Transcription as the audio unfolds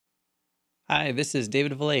Hi, this is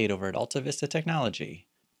David Valade over at Alta Vista Technology.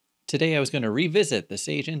 Today I was going to revisit the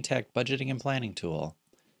Sage Intacct budgeting and planning tool.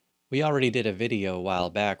 We already did a video a while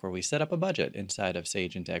back where we set up a budget inside of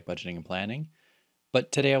Sage Intacct budgeting and planning,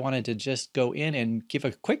 but today I wanted to just go in and give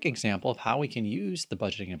a quick example of how we can use the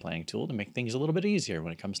budgeting and planning tool to make things a little bit easier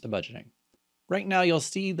when it comes to budgeting. Right now you'll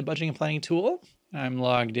see the budgeting and planning tool. I'm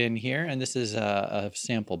logged in here, and this is a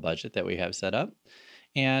sample budget that we have set up.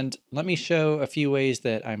 And let me show a few ways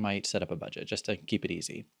that I might set up a budget just to keep it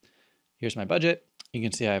easy. Here's my budget. You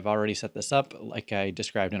can see I've already set this up like I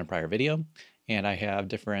described in a prior video, and I have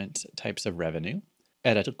different types of revenue.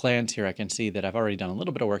 At a glance here, I can see that I've already done a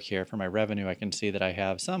little bit of work here. For my revenue, I can see that I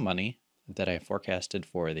have some money that I forecasted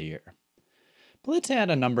for the year. But let's add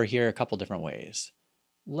a number here a couple different ways.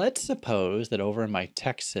 Let's suppose that over in my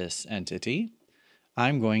Texas entity,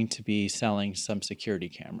 I'm going to be selling some security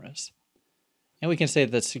cameras. And we can say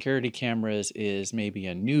that security cameras is maybe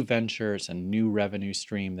a new venture, it's a new revenue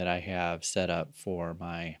stream that I have set up for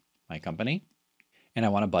my company. And I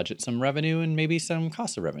want to budget some revenue and maybe some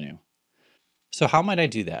cost of revenue. So how might I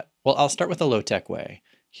do that? Well, I'll start with a low-tech way.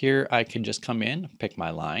 Here I can just come in, pick my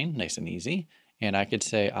line, nice and easy, and I could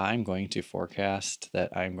say I'm going to forecast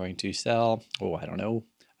that I'm going to sell,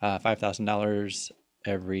 $5,000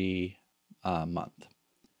 every month.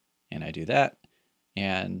 And I do that,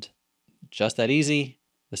 and just that easy,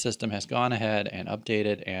 the system has gone ahead and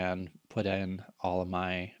updated and put in all of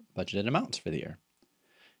my budgeted amounts for the year.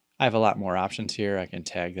 I have a lot more options here. I can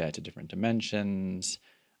tag that to different dimensions.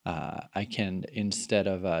 I can, instead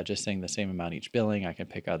of just saying the same amount each billing, I can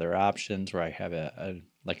pick other options where I have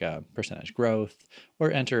like a percentage growth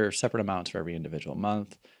or enter separate amounts for every individual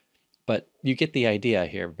month. But you get the idea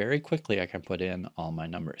here. Very quickly, I can put in all my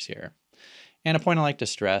numbers here. And a point I like to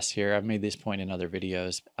stress here, I've made this point in other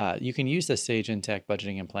videos, you can use the Sage Intacct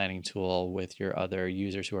budgeting and planning tool with your other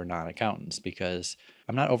users who are not accountants, because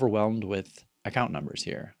I'm not overwhelmed with account numbers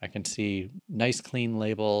here. I can see nice clean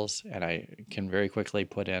labels, and I can very quickly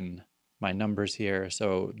put in my numbers here.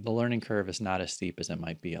 So the learning curve is not as steep as it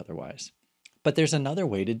might be otherwise. But there's another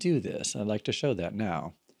way to do this. I'd like to show that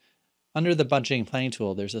now. Under the budgeting and planning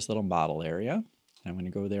tool, there's this little model area. I'm going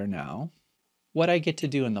to go there now. What I get to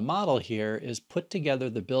do in the model here is put together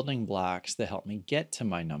the building blocks that help me get to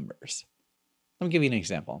my numbers. Let me give you an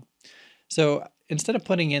example. So instead of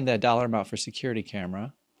putting in that dollar amount for security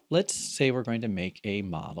camera, let's say we're going to make a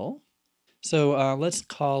model. So let's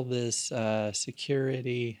call this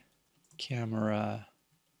security camera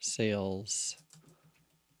sales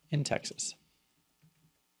in Texas.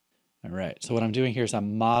 All right, so what I'm doing here is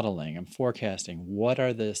I'm modeling, I'm forecasting. What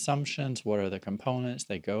are the assumptions, what are the components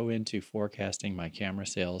that go into forecasting my camera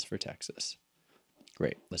sales for Texas?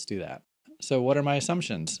 Great, let's do that. So what are my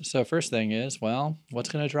assumptions? So first thing is, well, what's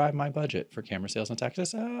going to drive my budget for camera sales in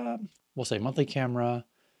Texas? We'll say monthly camera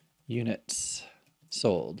units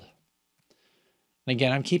sold. And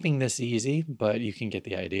again, I'm keeping this easy, but you can get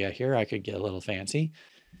the idea here. I could get a little fancy.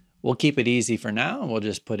 We'll keep it easy for now, and we'll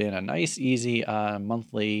just put in a nice, easy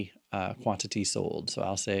monthly quantity sold. So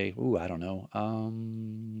I'll say, I don't know,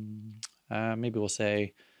 maybe we'll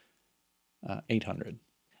say 800.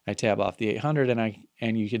 I tab off the 800,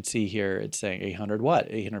 and you can see here it's saying 800 what?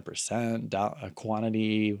 800%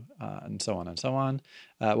 quantity, and so on and so on.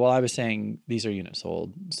 Well, I was saying these are units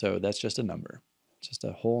sold, so that's just a number, just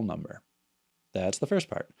a whole number. That's the first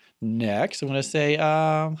part. Next, I'm going to say,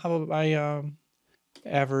 how about my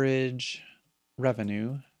average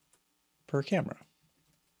revenue per camera?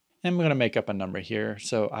 And I'm going to make up a number here.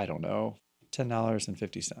 So I don't know,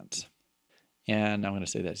 $10.50. And I'm going to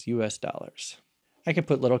say that's US dollars. I could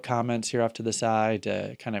put little comments here off to the side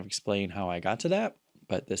to kind of explain how I got to that,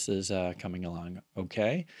 but this is coming along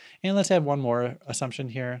okay. And let's add one more assumption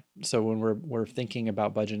here. So when we're thinking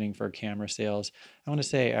about budgeting for camera sales, I want to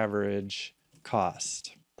say average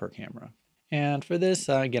cost per camera. And for this,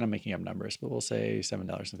 again, I'm making up numbers, but we'll say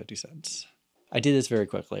 $7.50. I did this very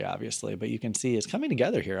quickly, obviously, but you can see it's coming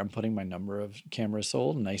together here. I'm putting my number of cameras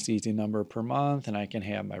sold, a nice easy number per month, and I can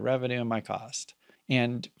have my revenue and my cost.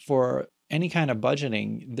 And for any kind of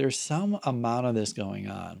budgeting, there's some amount of this going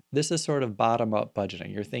on. This is sort of bottom-up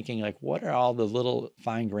budgeting. You're thinking like, what are all the little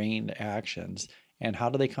fine-grained actions, and how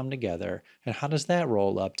do they come together, and how does that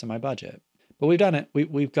roll up to my budget? But we've done it.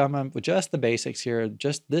 We've come up with just the basics here,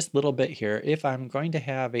 just this little bit here. If I'm going to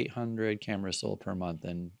have 800 cameras sold per month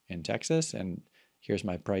in Texas, and here's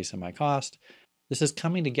my price and my cost, this is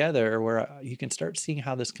coming together where you can start seeing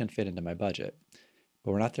how this can fit into my budget.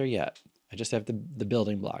 But we're not there yet. I just have the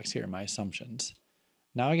building blocks here, my assumptions.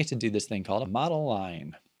 Now I get to do this thing called a model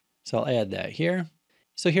line. So I'll add that here.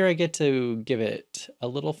 So here I get to give it a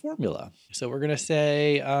little formula. So we're going to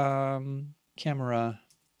say camera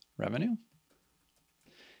revenue.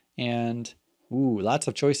 And lots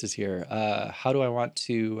of choices here. How do I want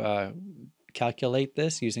to calculate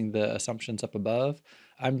this using the assumptions up above?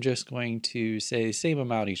 I'm just going to say same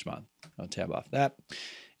amount each month. I'll tab off that.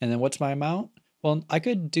 And then what's my amount? Well, I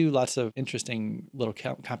could do lots of interesting little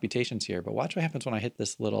computations here, but watch what happens when I hit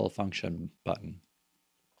this little function button.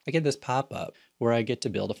 I get this pop-up where I get to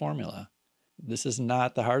build a formula. This is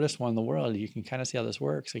not the hardest one in the world. You can kind of see how this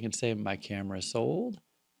works. I can say my camera sold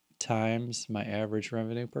times my average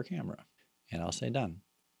revenue per camera, and I'll say done.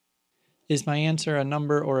 Is my answer a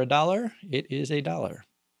number or a dollar? It is a dollar.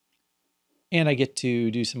 And I get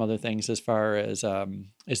to do some other things as far as,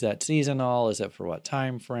 is that seasonal? Is it for what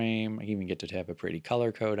time frame? I even get to have a pretty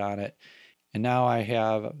color code on it. And now I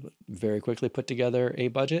have very quickly put together a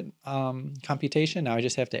budget computation. Now I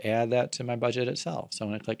just have to add that to my budget itself. So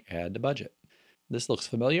I'm going to click add to budget. This looks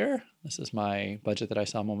familiar. This is my budget that I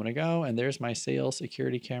saw a moment ago. And there's my sales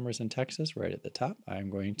security cameras in Texas right at the top. I'm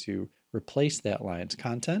going to replace that line's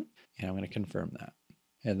content, and I'm going to confirm that.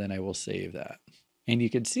 And then I will save that. And you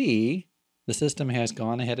can see the system has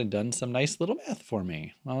gone ahead and done some nice little math for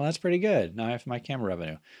me. Well, that's pretty good. Now I have my camera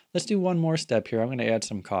revenue. Let's do one more step here. I'm going to add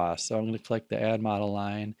some costs. So I'm going to click the add model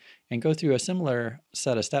line and go through a similar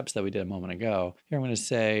set of steps that we did a moment ago. Here I'm going to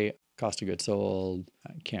say cost of goods sold,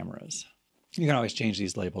 cameras. You can always change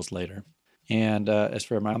these labels later. And as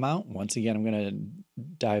for my amount, once again, I'm going to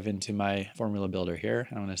dive into my formula builder here.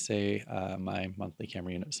 I'm going to say my monthly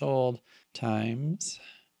camera unit sold times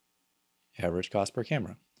average cost per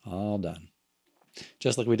camera. All done.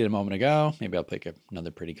 Just like we did a moment ago. Maybe I'll pick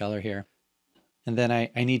another pretty color here. And then I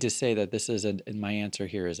need to say that this is my answer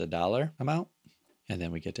here is a dollar amount. And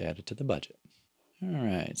then we get to add it to the budget. All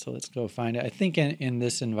right, so let's go find it. I think in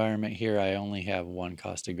this environment here, I only have one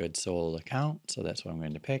cost of goods sold account. So that's what I'm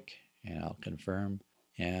going to pick. And I'll confirm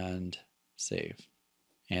and save.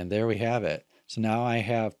 And there we have it. So now I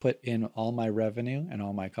have put in all my revenue and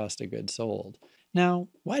all my cost of goods sold. Now,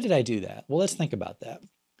 why did I do that? Well, let's think about that.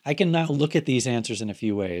 I can now look at these answers in a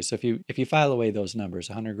few ways. So if you file away those numbers,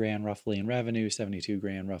 100 grand roughly in revenue, 72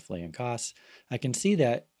 grand roughly in costs, I can see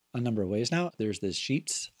that a number of ways now. There's this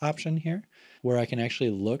sheets option here where I can actually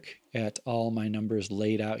look at all my numbers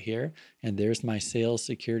laid out here. And there's my sales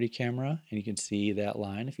security camera. And you can see that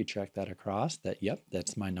line if you track that across that, yep,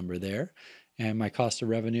 that's my number there. And my cost of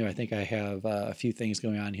revenue, I think I have a few things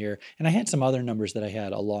going on here. And I had some other numbers that I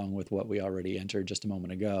had along with what we already entered just a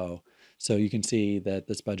moment ago. So you can see that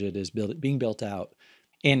this budget is being built out.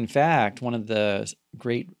 In fact, one of the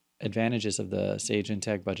great advantages of the Sage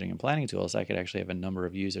Intacct budgeting and planning tool is I could actually have a number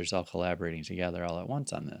of users all collaborating together all at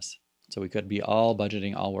once on this. So we could be all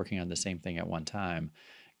budgeting, all working on the same thing at one time.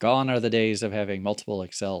 Gone are the days of having multiple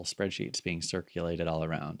Excel spreadsheets being circulated all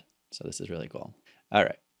around. So this is really cool. All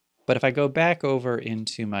right. But if I go back over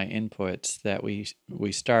into my inputs that we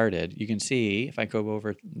started, you can see if I go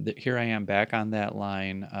over, here I am back on that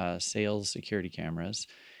line, sales security cameras.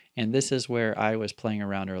 And this is where I was playing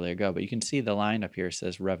around earlier ago, but you can see the line up here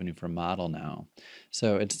says revenue from model now.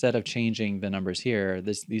 So instead of changing the numbers here,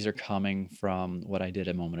 these are coming from what I did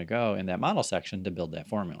a moment ago in that model section to build that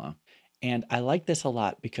formula. And I like this a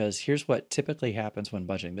lot because here's what typically happens when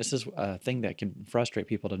budgeting. This is a thing that can frustrate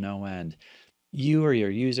people to no end. You or your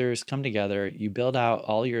users come together, you build out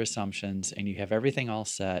all your assumptions, and you have everything all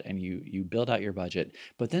set, and you build out your budget.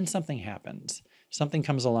 But then something happens. Something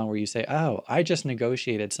comes along where you say, oh, I just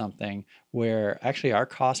negotiated something where actually our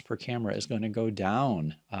cost per camera is going to go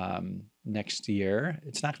down next year.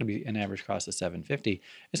 It's not going to be an average cost of $7.50.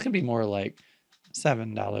 It's going to be more like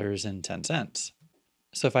 $7.10.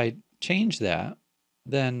 So if I change that,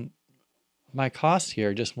 then my cost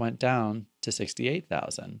here just went down to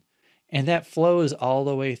 $68,000. And that flows all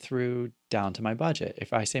the way through down to my budget.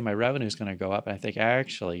 If I say my revenue is going to go up, and I think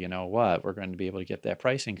actually, you know what, we're going to be able to get that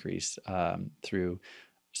price increase through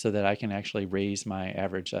so that I can actually raise my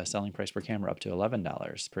average selling price per camera up to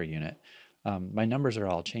 $11 per unit. My numbers are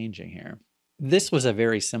all changing here. This was a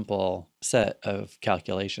very simple set of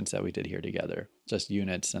calculations that we did here together, just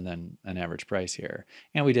units and then an average price here.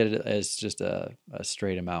 And we did it as just a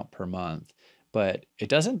straight amount per month. But it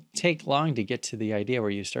doesn't take long to get to the idea where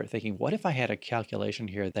you start thinking, what if I had a calculation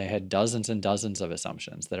here that had dozens and dozens of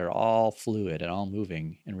assumptions that are all fluid and all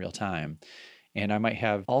moving in real time? And I might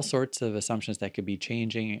have all sorts of assumptions that could be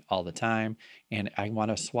changing all the time. And I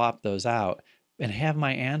want to swap those out and have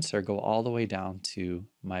my answer go all the way down to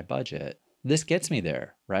my budget. This gets me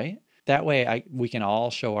there, right? That way we can all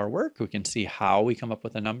show our work. We can see how we come up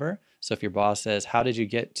with a number. So if your boss says, how did you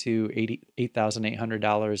get to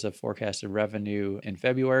 $8,800 of forecasted revenue in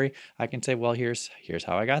February? I can say, well, here's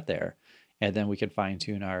how I got there. and then we can fine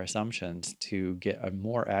tune our assumptions to get a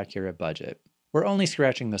more accurate budget. We're only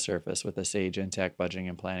scratching the surface with the Sage Intacct budgeting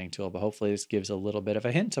and planning tool, but hopefully this gives a little bit of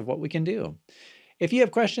a hint of what we can do. If you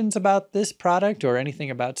have questions about this product or anything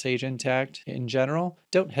about Sage Intacct in general,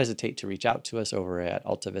 don't hesitate to reach out to us over at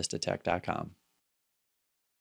altavistatech.com.